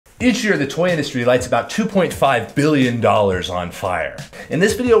Each year, the toy industry lights about $2.5 billion on fire. In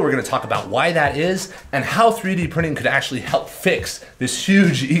this video, we're going to talk about why that is and how 3D printing could actually help fix this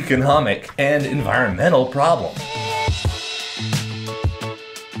huge economic and environmental problem.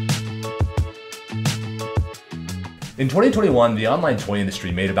 In 2021, the online toy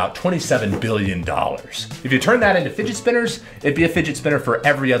industry made about $27 billion. If you turn that into fidget spinners, it'd be a fidget spinner for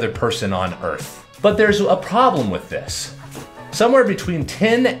every other person on Earth. But there's a problem with this. Somewhere between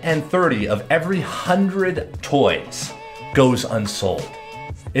 10 and 30 of every 100 toys goes unsold.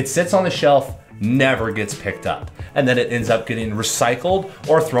 It sits on the shelf, never gets picked up, and then it ends up getting recycled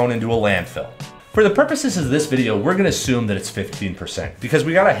or thrown into a landfill. For the purposes of this video, we're gonna assume that it's 15% because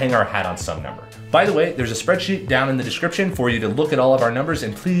we gotta hang our hat on some number. By the way, there's a spreadsheet down in the description for you to look at all of our numbers,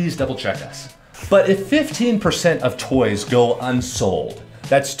 and please double check us. But if 15% of toys go unsold,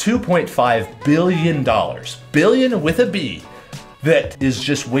 that's $2.5 billion, billion with a B, that is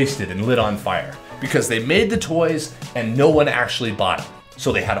just wasted and lit on fire because they made the toys and no one actually bought them.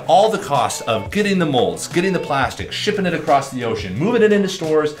 So they had all the costs of getting the molds, getting the plastic, shipping it across the ocean, moving it into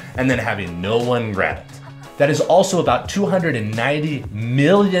stores, and then having no one grab it. That is also about 290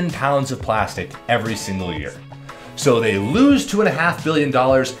 million pounds of plastic every single year. So they lose $2.5 billion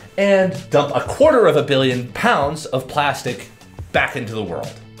and dump $250 million pounds of plastic back into the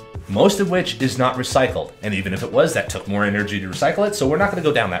world. Most of which is not recycled. And even if it was, that took more energy to recycle it, so we're not gonna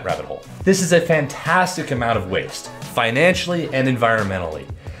go down that rabbit hole. This is a fantastic amount of waste, financially and environmentally.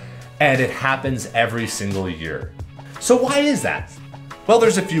 And it happens every single year. So why is that? Well,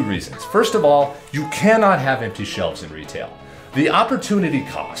 there's a few reasons. First of all, you cannot have empty shelves in retail. The opportunity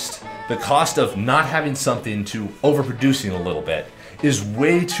cost, the cost of not having something to overproducing a little bit, is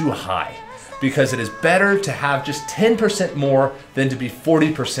way too high. Because it is better to have just 10% more than to be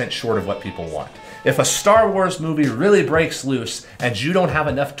 40% short of what people want. If a Star Wars movie really breaks loose and you don't have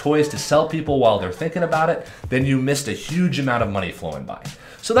enough toys to sell people while they're thinking about it, then you missed a huge amount of money flowing by.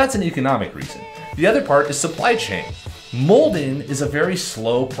 So that's an economic reason. The other part is supply chain. Molding is a very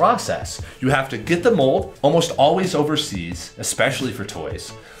slow process. You have to get the mold, almost always overseas, especially for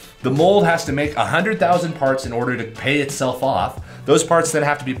toys. The mold has to make 100,000 parts in order to pay itself off. Those parts then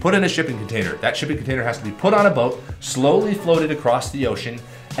have to be put in a shipping container. That shipping container has to be put on a boat, slowly floated across the ocean,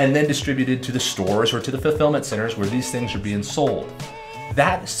 and then distributed to the stores or to the fulfillment centers where these things are being sold.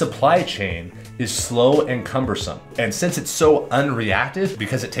 That supply chain is slow and cumbersome. And since it's so unreactive,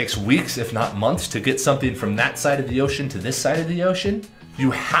 because it takes weeks, if not months, to get something from that side of the ocean to this side of the ocean, you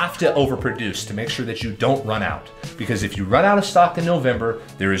have to overproduce to make sure that you don't run out. Because if you run out of stock in November,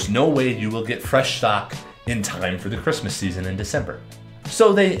 there is no way you will get fresh stock in time for the Christmas season in December.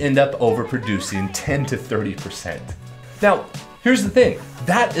 So they end up overproducing 10 to 30%. Now, here's the thing.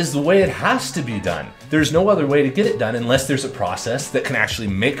 That is the way it has to be done. There's no other way to get it done unless there's a process that can actually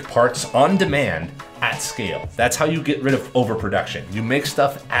make parts on demand at scale. That's how you get rid of overproduction. You make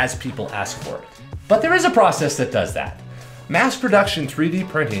stuff as people ask for it. But there is a process that does that. Mass production 3D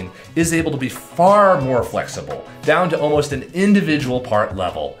printing is able to be far more flexible, down to almost an individual part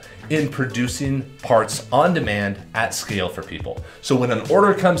level in producing parts on demand at scale for people. So when an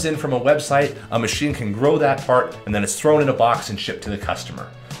order comes in from a website, a machine can grow that part and then it's thrown in a box and shipped to the customer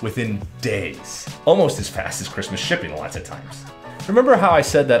within days. Almost as fast as Christmas shipping lots of times. Remember how I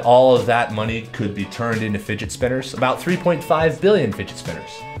said that all of that money could be turned into fidget spinners? About 3.5 billion fidget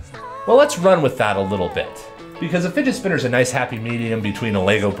spinners. Well, let's run with that a little bit. Because a fidget spinner is a nice happy medium between a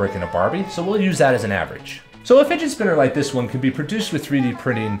Lego brick and a Barbie, so we'll use that as an average. So a fidget spinner like this one can be produced with 3D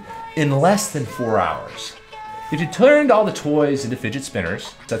printing in less than 4 hours. If you turned all the toys into fidget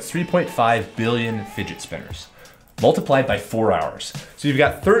spinners, that's 3.5 billion fidget spinners, multiplied by 4 hours. So you've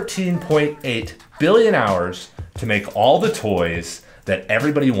got 13.8 billion hours to make all the toys that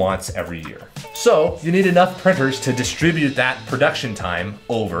everybody wants every year. So you need enough printers to distribute that production time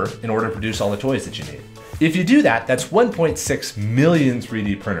over in order to produce all the toys that you need. If you do that, that's 1.6 million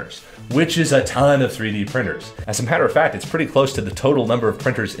 3D printers, which is a ton of 3D printers. As a matter of fact, it's pretty close to the total number of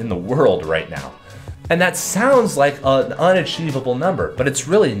printers in the world right now. And that sounds like an unachievable number, but it's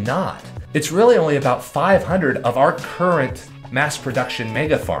really not. It's really only about 500 of our current mass production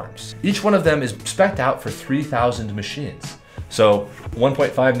mega farms. Each one of them is spec'd out for 3,000 machines. So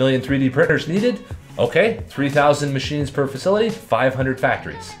 1.5 million 3D printers needed, okay, 3,000 machines per facility, 500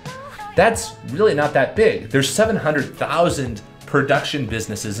 factories. That's really not that big. There's 700,000 production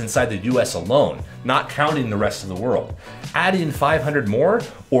businesses inside the US alone, not counting the rest of the world. Adding 500 more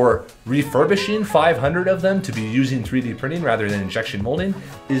or refurbishing 500 of them to be using 3D printing rather than injection molding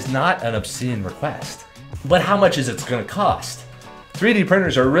is not an obscene request. But how much is it going to cost? 3D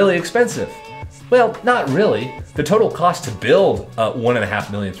printers are really expensive. Well, not really. The total cost to build 1.5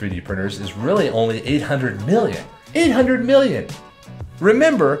 million 3D printers is really only 800 million. 800 million!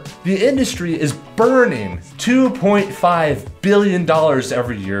 Remember, the industry is burning $2.5 billion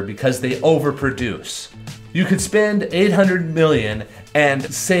every year because they overproduce. You could spend 800 million and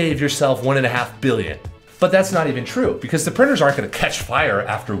save yourself 1.5 billion. But that's not even true, because the printers aren't going to catch fire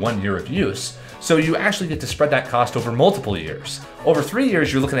after 1 year of use. So you actually get to spread that cost over multiple years. Over 3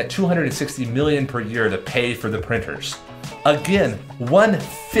 years, you're looking at 260 million per year to pay for the printers. Again,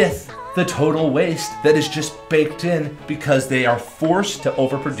 1/5 the total waste that is just baked in because they are forced to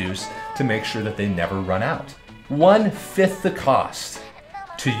overproduce to make sure that they never run out. 1/5 the cost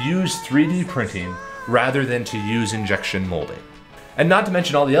to use 3D printing rather than to use injection molding. And not to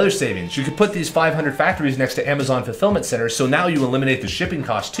mention all the other savings. You could put these 500 factories next to Amazon fulfillment centers, so now you eliminate the shipping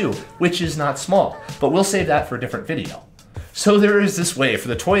cost too, which is not small, but we'll save that for a different video. So there is this way for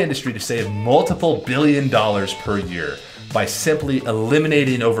the toy industry to save multiple $billion per year by simply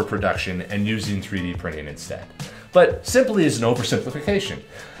eliminating overproduction and using 3D printing instead. But simply is an oversimplification.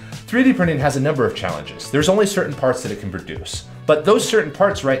 3D printing has a number of challenges. There's only certain parts that it can produce, but those certain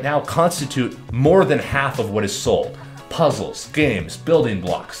parts right now constitute more than half of what is sold. Puzzles, games, building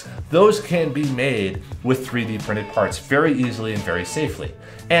blocks, those can be made with 3D printed parts very easily and very safely,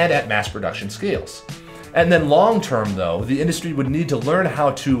 and at mass production scales. And then long term though, the industry would need to learn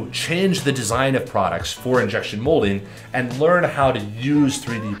how to change the design of products for injection molding and learn how to use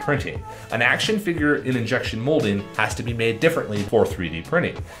 3D printing. An action figure in injection molding has to be made differently for 3D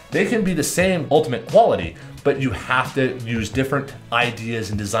printing. They can be the same ultimate quality, but you have to use different ideas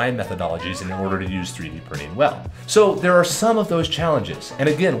and design methodologies in order to use 3D printing well. So there are some of those challenges. And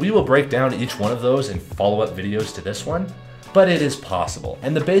again, we will break down each one of those in follow-up videos to this one. But it is possible,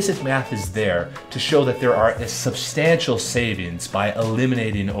 and the basic math is there to show that there are a substantial savings by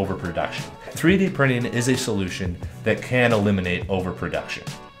eliminating overproduction. 3D printing is a solution that can eliminate overproduction.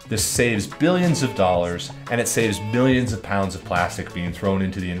 This saves billions of dollars, and it saves millions of pounds of plastic being thrown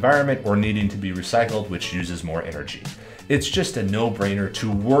into the environment or needing to be recycled, which uses more energy. It's just a no-brainer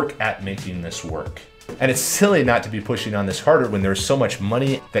to work at making this work. And it's silly not to be pushing on this harder when there's so much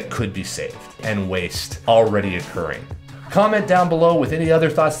money that could be saved and waste already occurring. Comment down below with any other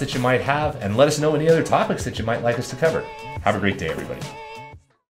thoughts that you might have, and let us know any other topics that you might like us to cover. Have a great day, everybody.